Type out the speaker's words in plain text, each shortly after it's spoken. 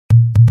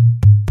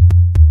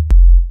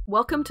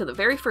Welcome to the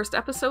very first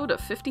episode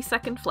of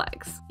 50-Second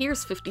Flags.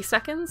 Here's 50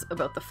 seconds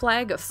about the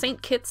flag of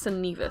Saint Kitts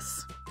and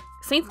Nevis.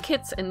 Saint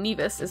Kitts and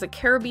Nevis is a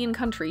Caribbean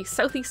country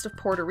southeast of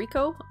Puerto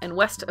Rico and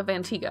west of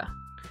Antigua.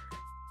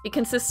 It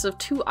consists of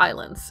two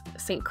islands,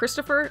 St.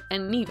 Christopher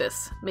and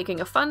Nevis, making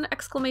a fun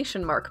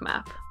exclamation mark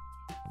map.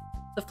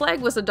 The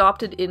flag was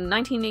adopted in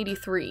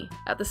 1983,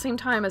 at the same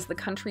time as the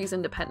country's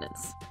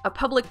independence. A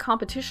public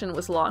competition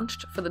was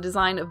launched for the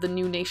design of the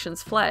new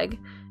nation's flag,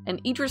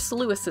 and Edrice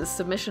Lewis's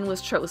submission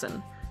was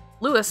chosen.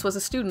 Lewis was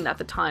a student at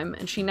the time,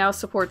 and she now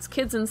supports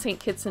kids in St.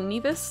 Kitts and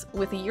Nevis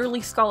with a yearly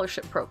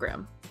scholarship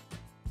program.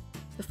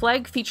 The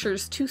flag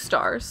features two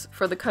stars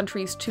for the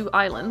country's two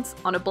islands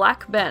on a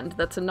black band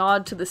that's a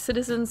nod to the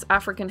citizens'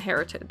 African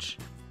heritage.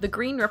 The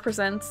green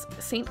represents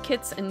St.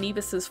 Kitts and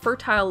Nevis's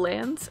fertile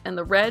lands, and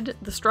the red,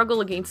 the struggle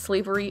against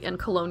slavery and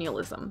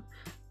colonialism.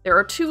 There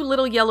are two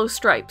little yellow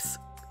stripes,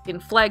 in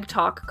flag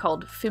talk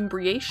called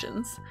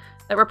fimbriations,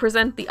 that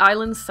represent the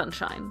island's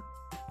sunshine.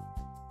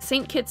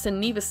 St. Kitts and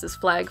Nevis's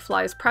flag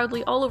flies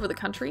proudly all over the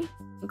country,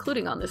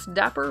 including on this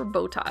dapper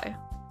bow tie.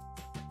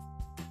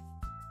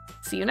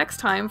 See you next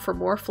time for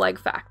more flag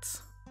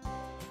facts.